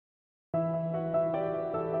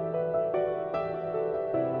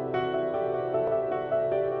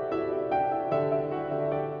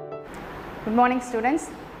Good morning students.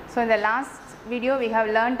 So in the last video we have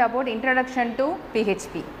learnt about introduction to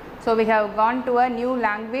PHP. So we have gone to a new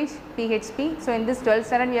language PHP. So in this 12th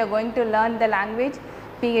standard we are going to learn the language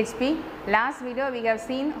PHP. Last video we have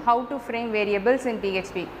seen how to frame variables in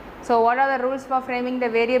PHP. So what are the rules for framing the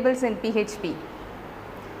variables in PHP?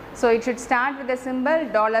 So it should start with the symbol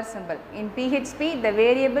dollar symbol. In PHP the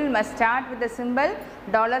variable must start with the symbol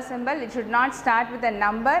dollar symbol. It should not start with a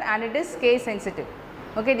number and it is case sensitive.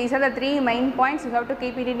 Okay, these are the three main points you have to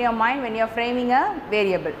keep it in your mind when you are framing a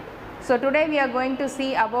variable. So today we are going to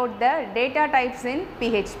see about the data types in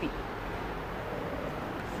PHP.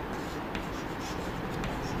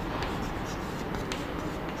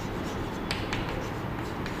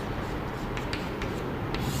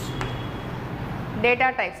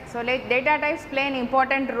 Data types. So data types play an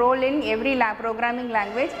important role in every programming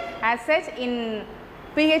language. As such, in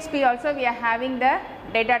PHP also we are having the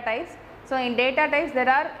data types. So in data types there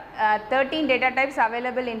are 13 data types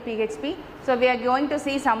available in PHP. So we are going to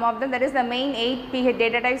see some of them. That is the main 8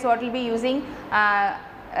 data types what we will be using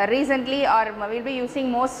recently, or we will be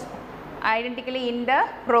using most identically in the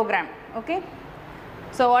program. Okay.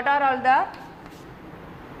 So what are all the?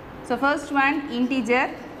 So first one integer,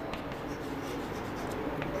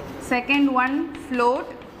 second one float,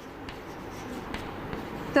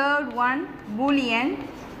 third one boolean,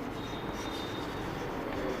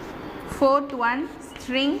 fourth one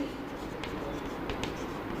string,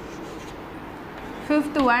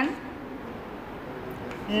 fifth one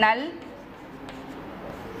null,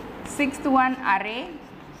 sixth one array,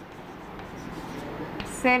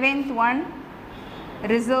 seventh one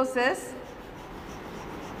resources,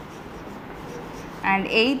 and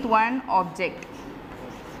eighth one object.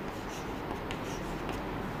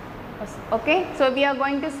 Okay, so we are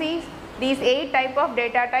going to see these 8 type of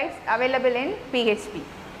data types available in PHP.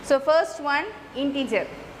 So first one integer.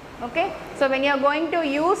 Okay, so when you are going to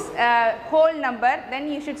use a whole number,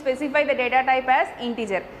 then you should specify the data type as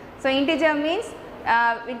integer. So integer means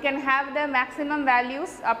it can have the maximum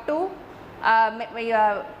values up to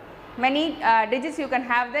many digits. You can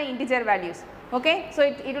have the integer values. Okay, so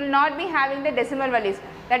it will not be having the decimal values,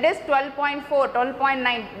 that is 12.4,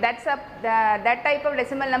 12.9, that's that type of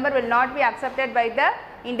decimal number will not be accepted by the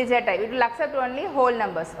integer type. It will accept only whole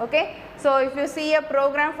numbers. Okay, so if you see a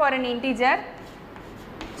program for an integer,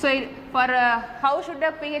 so how should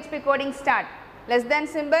the PHP coding start? Less than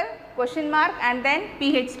symbol, question mark, and then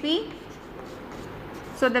PHP.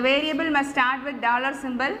 So the variable must start with dollar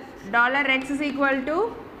symbol. $x is equal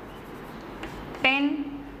to 10,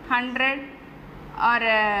 100, or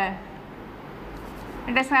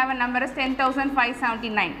let us have a number as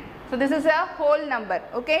 10,579. So this is a whole number.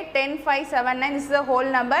 Okay, 10,579, this is a whole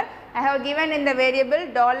number I have given in the variable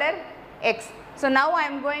 $x. So now I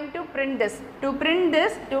am going to print this. To print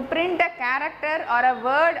a character or a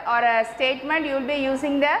word or a statement, you will be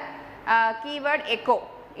using the keyword echo.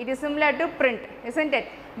 It is similar to print, isn't it?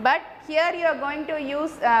 But here you are going to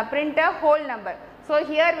use print a whole number. So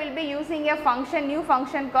here we will be using a function, new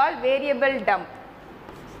function called variable dump.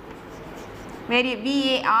 var-dump.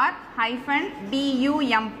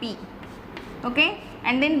 Okay,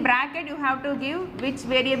 and then bracket you have to give which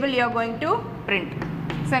variable you are going to print,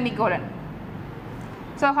 semicolon.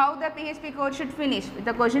 So how the PHP code should finish? With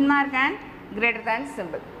the question mark and greater than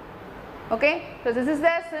symbol. Okay, so this is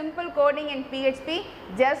the simple coding in PHP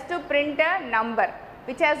just to print a number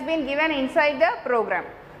which has been given inside the program.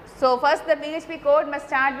 So first the PHP code must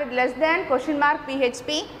start with less than question mark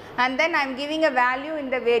PHP, and then I am giving a value in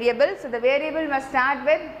the variable. So the variable must start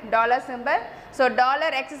with dollar symbol. So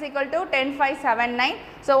 $x is equal to 10,579.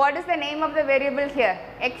 So what is the name of the variable here?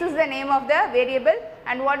 X is the name of the variable,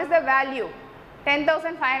 and what is the value?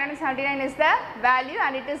 10,579 is the value,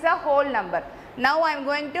 and it is a whole number. Now I am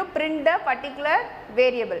going to print the particular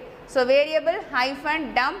variable. So variable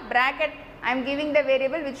hyphen dump bracket, I am giving the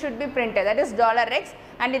variable which should be printed, that is $x,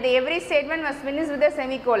 and every statement must finish with a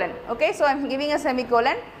semicolon. Okay, so I am giving a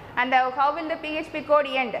semicolon, and how will the PHP code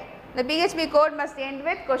end? The PHP code must end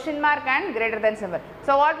with question mark and greater than symbol.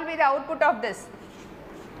 So what will be the output of this?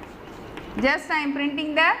 Just I am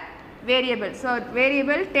printing the variable. So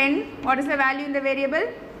variable 10, what is the value in the variable?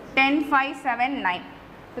 10,579.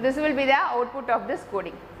 So this will be the output of this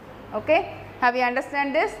coding. Okay, have you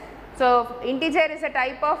understand this? So integer is a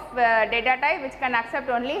type of data type which can accept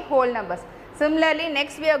only whole numbers. Similarly,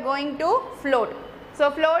 next we are going to float. So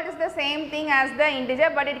float is the same thing as the integer,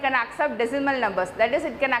 but it can accept decimal numbers, that is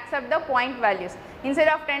it can accept the point values. Instead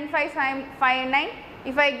of 10,579,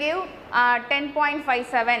 if I give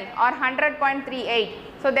 10.57 or 100.38,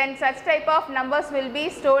 so then such type of numbers will be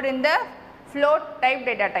stored in the float type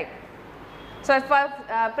data type. So for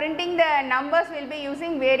printing the numbers we will be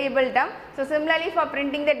using variable dump. So similarly for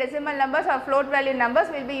printing the decimal numbers or float value numbers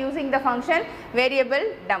we will be using the function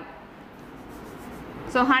variable dump.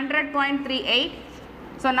 So 100.38.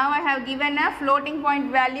 So now I have given a floating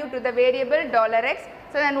point value to the variable $x.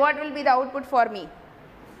 So then what will be the output for me?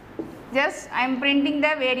 Just I am printing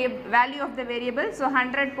the value of the variable. So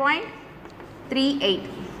 100.38.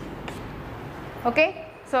 Okay.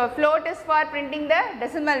 So float is for printing the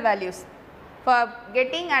decimal values, for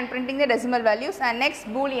getting and printing the decimal values. And next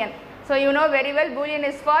boolean. So you know very well boolean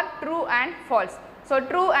is for true and false. So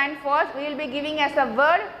true and false we will be giving as a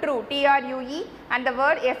word true, TRUE, and the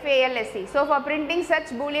word FALSE. So for printing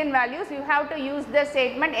such boolean values you have to use the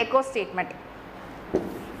statement echo statement,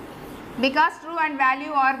 because true and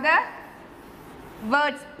value are the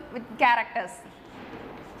words with characters.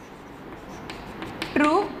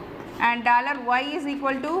 True and $y is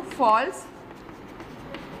equal to false.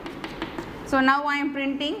 So now I am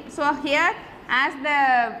printing. So here as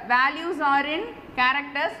the values are in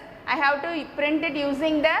characters, I have to print it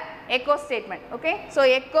using the echo statement. Okay. So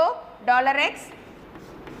echo $x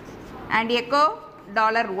and echo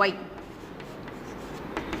 $y.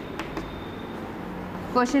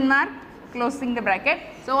 Question mark, closing the bracket.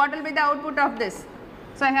 So what will be the output of this?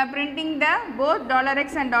 So I have printing the both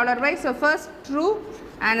 $x and $y. So first true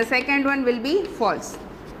and the second one will be false.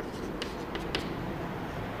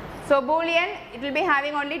 So boolean, it will be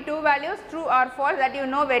having only two values, true or false, that you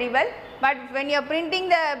know very well. But when you are printing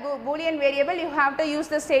the boolean variable, you have to use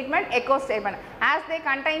the statement echo statement, as they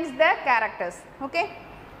contains the characters. Okay.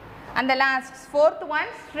 And the last fourth one,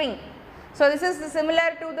 string. So this is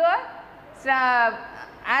similar to the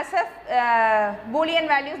as of boolean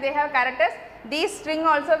values they have characters. These string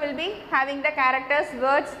also will be having the characters,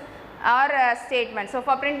 words or statements. So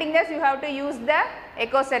for printing this you have to use the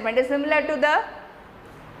echo statement. It is similar to the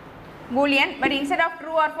boolean, but instead of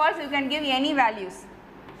true or false you can give any values.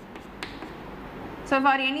 So for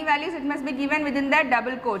any values it must be given within the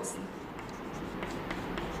double quotes.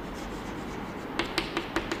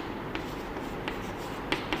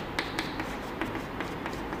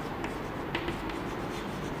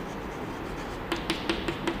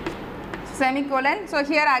 Semicolon. So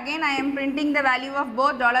here again I am printing the value of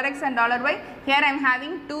both $x and $y. Here I am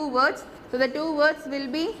having two words. So the two words will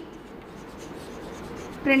be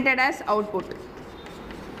printed as output.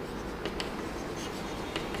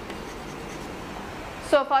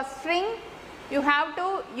 So for string you have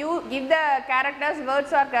to give the characters,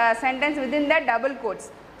 words or sentence within the double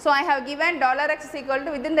quotes. So I have given $x is equal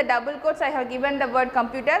to, within the double quotes I have given the word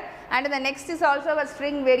computer, and the next is also a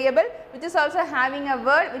string variable which is also having a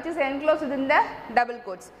word which is enclosed within the double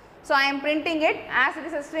quotes. So I am printing it as it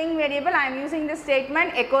is a string variable. I am using this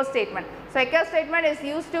statement echo statement. So echo statement is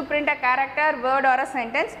used to print a character, word or a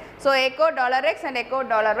sentence. So echo $x and echo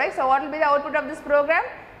 $y. So what will be the output of this program?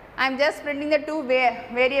 I am just printing the two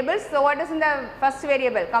variables. So what is in the first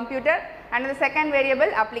variable? Computer, and the second variable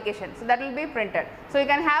application. So that will be printed. So you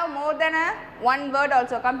can have more than one word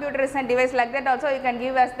also, computer is a device, like that also you can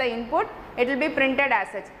give as the input. It will be printed as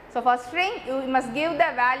such. So for string you must give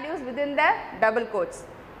the values within the double quotes.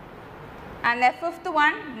 And the fifth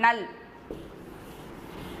one, null.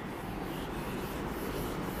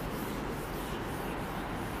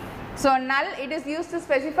 So null, it is used to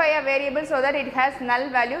specify a variable so that it has null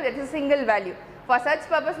value, that is a single value. For such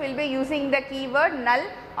purpose we will be using the keyword null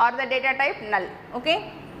or the data type null.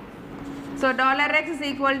 Okay. So $x is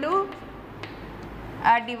equal to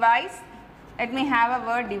a device. Let me have a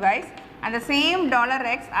word device, and the same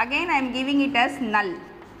 $x again I am giving it as null.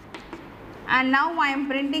 And now I am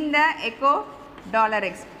printing the echo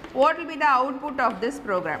 $x. What will be the output of this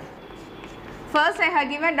program? First I have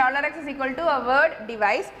given $x is equal to a word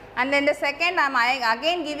device, and then the second I am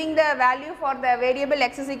again giving the value for the variable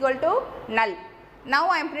x is equal to null. Now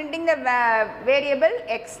I am printing the variable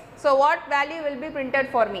x. So what value will be printed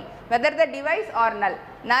for me? Whether the device or null?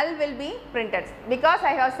 Null will be printed because I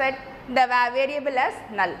have set the variable as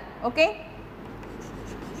null. Okay.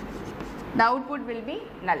 The output will be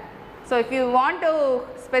null. So if you want to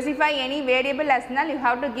specify any variable as null, you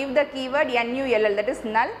have to give the keyword null, that is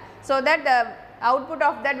null, so that the output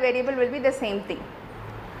of that variable will be the same thing.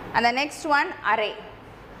 And the next one, array.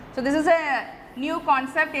 So this is a new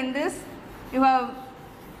concept in this. You have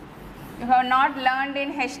not learned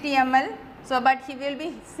in HTML, so but you will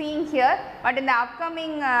be seeing here, but in the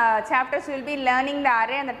upcoming chapters you will be learning the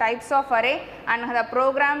array and the types of array and the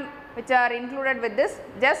program which are included with this.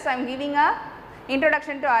 Just I am giving a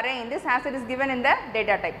introduction to array in this as it is given in the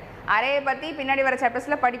data type. Array பற்றி பின்னாடி வர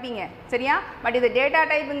சாப்டர்ஸில் படிப்பீங்க சரியா. But இது data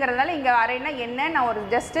டைப்புங்கிறதுனால இங்கே arena என்ன நான்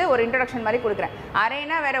ஒரு இன்ட்ரடக்ஷன் மாதிரி கொடுக்குறேன்.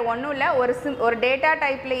 அரேனா வேறு ஒன்றும் இல்லை, ஒரு data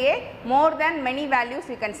டைப்லேயே more than many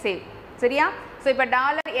values you can save சரியா. ஸோ இப்போ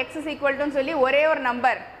 $x is equal to சொல்லி ஒரே ஒரு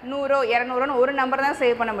நம்பர் 100 200 ஒரு நம்பர் தான்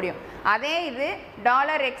சேவ் பண்ண முடியும். அதே இது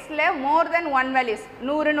 $xல மோர் தென் 1 வேல்யூஸ்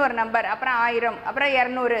 100ன்னு ஒரு நம்பர், அப்புறம் 1000, அப்புறம்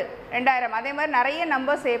 200, 2000 அதே மாதிரி நிறைய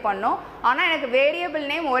நம்பர் சேவ் பண்ணணும். ஆனால் எனக்கு வேரியபிள்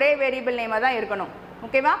நேம் ஒரே வேரியபிள் நேமாக தான் இருக்கணும்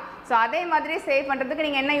ஓகேவா. ஸோ அதே மாதிரி சேவ் பண்ணுறதுக்கு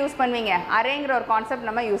நீங்கள் என்ன யூஸ் பண்ணுவீங்க, அரேங்கிற ஒரு கான்செப்ட்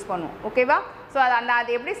நம்ம யூஸ் பண்ணுவோம் ஓகேவா. ஸோ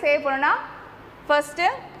அது எப்படி சேவ் பண்ணணும்னா ஃபர்ஸ்ட்டு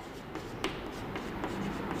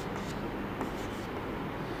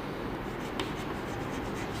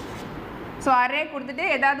ஸோ அரே கொடுத்துட்டு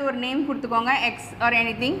ஏதாவது ஒரு நேம் கொடுத்துக்கோங்க x or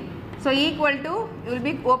anything. So equal to you will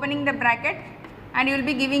be opening the bracket and you will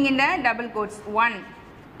be giving in the double quotes 1,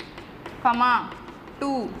 2.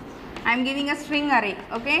 I am giving a string array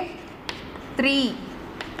okay, 3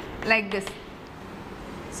 like this.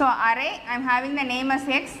 So array I am having the name as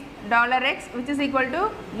x, $x which is equal to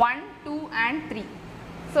 1, 2 and 3.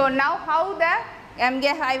 So now how the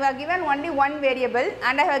I have given only one variable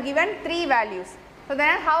and I have given 3 values. So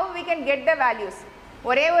then how we can get the values,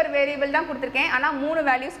 ஒரே ஒரு variable தான் கொடுத்துருக்கேன் ஆனால் 3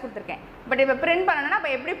 values கொடுத்துருக்கேன். But இப்போ print பண்ணணும்னா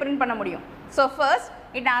இப்போ எப்படி பிரிண்ட் பண்ண முடியும். So first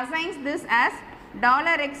it assigns this as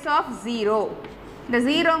 $x of 0. இந்த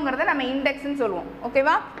ஜீரோங்கிறத நம்ம இண்டெக்ஸ்ன்னு சொல்லுவோம்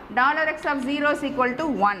ஓகேவா. $x of 0 is equal to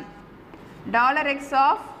 1, $x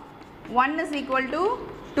of 1 is equal to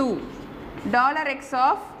 2, $x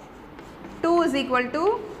of 2 is equal to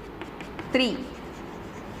 3.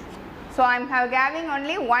 So I am having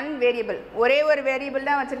only one variable, ஒரே ஒரு variable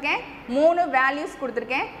தான் வச்சுருக்கேன், 3 values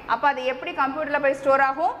கொடுத்துருக்கேன். அப்போ அது எப்படி கம்ப்யூட்டரில் போய் ஸ்டோர்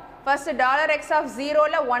ஆகும், ஃபர்ஸ்ட் $x of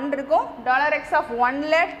 0ல 1 இருக்கும், $x of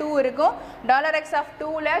 1ல 2 இருக்கும், $x of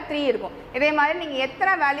 2ல 3 இருக்கும். இதே மாதிரி நீங்கள்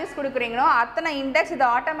எத்தனை வேல்யூஸ் கொடுக்குறீங்களோ அத்தனை இண்டெக்ஸ் இது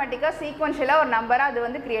ஆட்டோமேட்டிக்காக சீக்வன்ஷியலாக ஒரு நம்பராக அது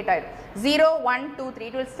வந்து கிரியேட் ஆகிடும். 0, 1, 2, 3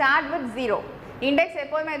 it will start with 0. Index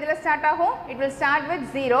எப்போதுமே இதில் ஸ்டார்ட் ஆகும், it will start with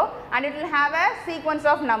 0 and it will have a sequence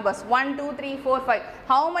of numbers 1, 2, 3, 4, 5.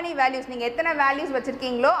 how many values நீங்கள் எத்தனை வேல்யூஸ்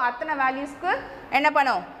வச்சுருக்கீங்களோ அத்தனை வேல்யூஸ்க்கு என்ன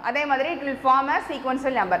பண்ணும் அதே மாதிரி it will form a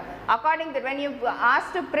sequential number. According to when you ask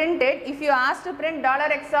to print it, if you ask to print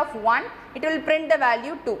 $x of 1 it will print the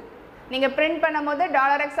value 2. நீங்கள் print பண்ணும்போது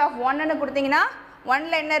 $x of 1ன்னு கொடுத்தீங்கன்னா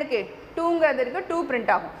 1ல என்ன இருக்குது 2ங்கிறது இருக்குது 2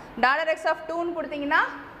 print ஆகும். $x of 2ன்னு கொடுத்தீங்கன்னா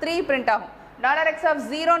 3 print ஆகும். $x of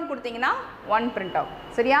 0ன்னு கொடுத்தீங்கன்னா 1 print out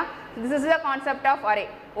சரியா. This is the concept of array.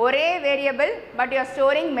 ஒரே variable but you are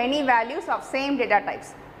storing many values of same data types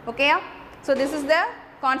okay. So this is the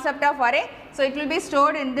concept of array. So it will be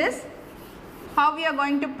stored in this. How we are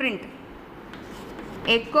going to print,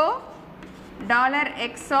 echo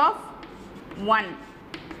 $x of 1,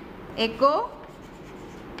 echo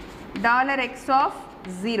 $x of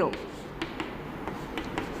 0.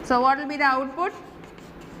 So what will be the output?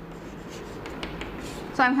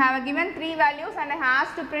 So I have given 3 values and I have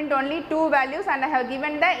asked to print only 2 values and I have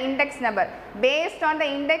given the index number. Based on the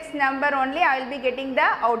index number only I will be getting the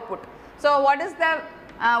output. So what is the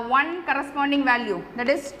 1 corresponding value, that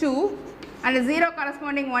is 2, and the 0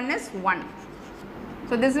 corresponding one is 1.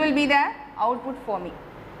 So this will be the output for me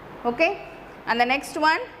okay. And the next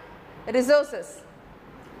one, resources.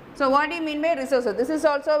 So what do you mean by resources? This is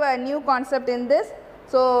also a new concept in this.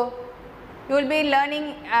 So you will be learning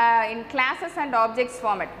in classes and objects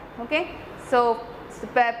format okay. So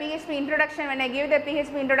PHP introduction, when I give the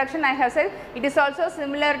PHP introduction I have said it is also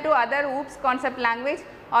similar to other OOPS concept language,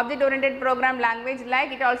 object oriented program language, like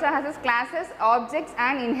it also has its classes, objects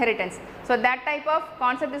and inheritance. So that type of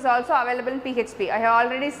concept is also available in PHP, I have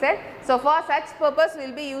already said. So for such purpose we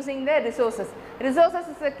will be using the resources. Resources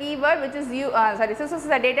is a keyword which is resources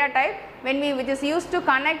is a data type which is used to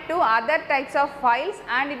connect to other types of files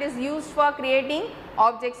and it is used for creating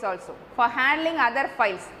objects also, for handling other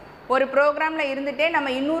files. ஒரு ப்ரோக்ராமில் இருந்துகிட்டே நம்ம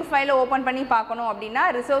இன்னொரு ஃபைலை open பண்ணி பார்க்கணும் அப்படின்னா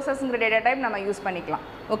ரிசோர்ஸஸ்ங்கிற data type நம்ம யூஸ் பண்ணிக்கலாம்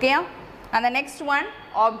ஓகேயா. And the next one,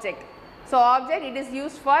 object. So object, it is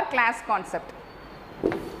used for class concept.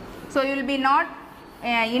 So you will be not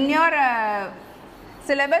in your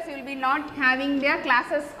syllabus you will be not having their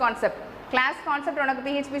classes concept. Class concept உனக்கு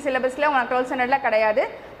PHP syllabusல உனக்கு 12th standardல கிடையாது.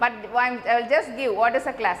 But I will just give what is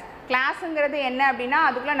a class. கிளாஸுங்கிறது என்ன அப்படின்னா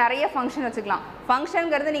அதுக்குள்ளே நிறைய function வச்சுக்கலாம்.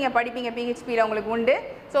 ஃபங்க்ஷனுங்கிறது நீங்கள் படிப்பீங்க PHPயில் உங்களுக்கு உண்டு.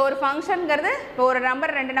 ஸோ ஒரு ஃபங்க்ஷனுங்கிறது இப்போ ஒரு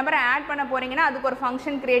நம்பர் 2 நம்பரை ஆட் பண்ண போகிறீங்கன்னா அதுக்கு ஒரு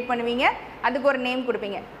ஃபங்க்ஷன் க்ரியேட் பண்ணுவீங்க, அதுக்கு ஒரு நேம்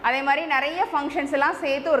கொடுப்பீங்க. அதே மாதிரி நிறைய ஃபங்க்ஷன்ஸ் எல்லாம்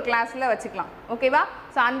சேர்த்து ஒரு கிளாஸில் வச்சுக்கலாம் ஓகேவா.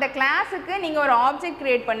 ஸோ அந்த கிளாஸுக்கு நீங்கள் ஒரு ஆப்ஜெக்ட்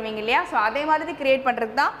க்ரியேட் பண்ணுவீங்க இல்லையா. ஸோ அதே மாதிரி க்ரியேட்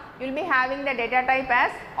பண்ணுறது தான் you will be having the data type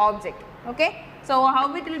as object okay. So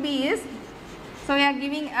how it will be is, so you are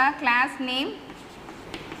giving a class name.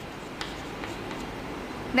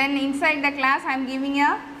 Then inside the class I am giving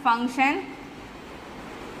a function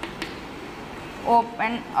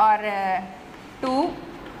open or 2.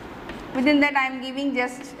 Within that I am giving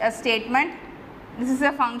just a statement. This is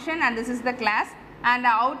a function and this is the class, and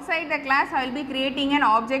outside the class I will be creating an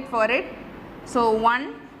object for it. So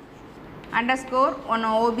 1 underscore on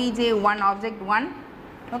obj1 object 1,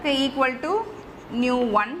 okay, equal to new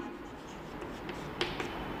 1.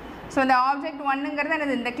 So the object 1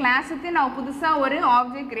 ங்கிறது இந்த கிளாஸ்க்கு நான் புதுசா ஒரு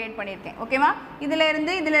object create பண்ணிருக்கேன். ஓகேவா? இதில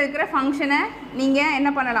இருந்து இதில இருக்கிற ஃபங்க்ஷனை நீங்க என்ன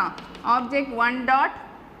பண்ணலாம்? ஆப்ஜெக்ட்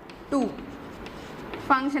 1.2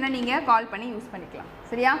 ஃபங்க்ஷனை நீங்க கால் பண்ணி யூஸ் பண்ணிக்கலாம்.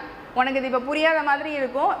 சரியா? உனக்கு இது இப்ப புரியாத மாதிரி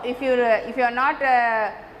இருக்கும். If you are not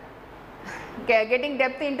getting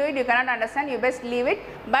depth into it, you cannot understand, you best leave it,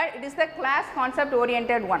 but it is the class concept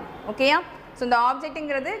oriented one. Okay? So the object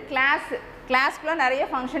ங்கிறது கிளாஸ்க்குள்ள நிறைய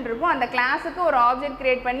ஃபங்க்ஷன் இருக்கும். அந்த கிளாஸுக்கு ஒரு ஆப்ஜெக்ட்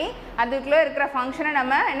கிரியேட் பண்ணி அதுக்குள்ள இருக்கிற ஃபங்க்ஷனை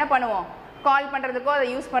நம்ம என்ன பண்ணுவோம்? கால் பண்றதுக்கோ அதை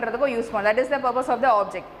யூஸ் பண்றதுக்கோ யூஸ் பண்ணுவோம். That is the purpose of the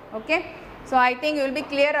object. Okay? So I think you will be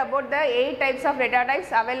clear about the 8 types of data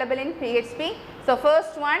types available in PHP. So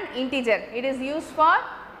first one, integer. It is used for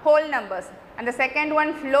whole numbers. And the second one,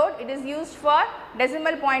 float. It is used for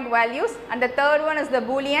decimal point values. And the third one is the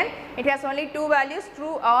boolean. It has only 2 values,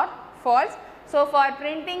 true or false. So for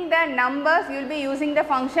printing the numbers, you will be using the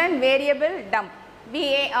function variable dump,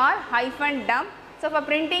 var -dump. So for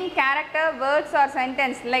printing character, words or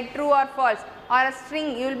sentence like true or false or a string,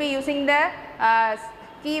 you will be using the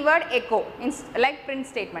keyword echo like print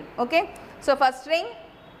statement. Okay? So for string,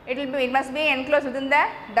 it must be enclosed within the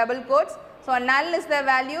double quotes. So null is the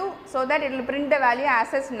value, so that it will print the value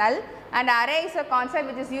as its null. And array is a concept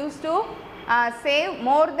which is used to save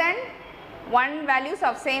more than one values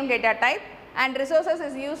of same data type. And resources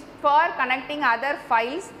is used for connecting other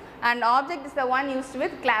files, and object is the one used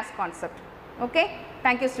with class concept. Okay?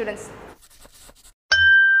 Thank you, students.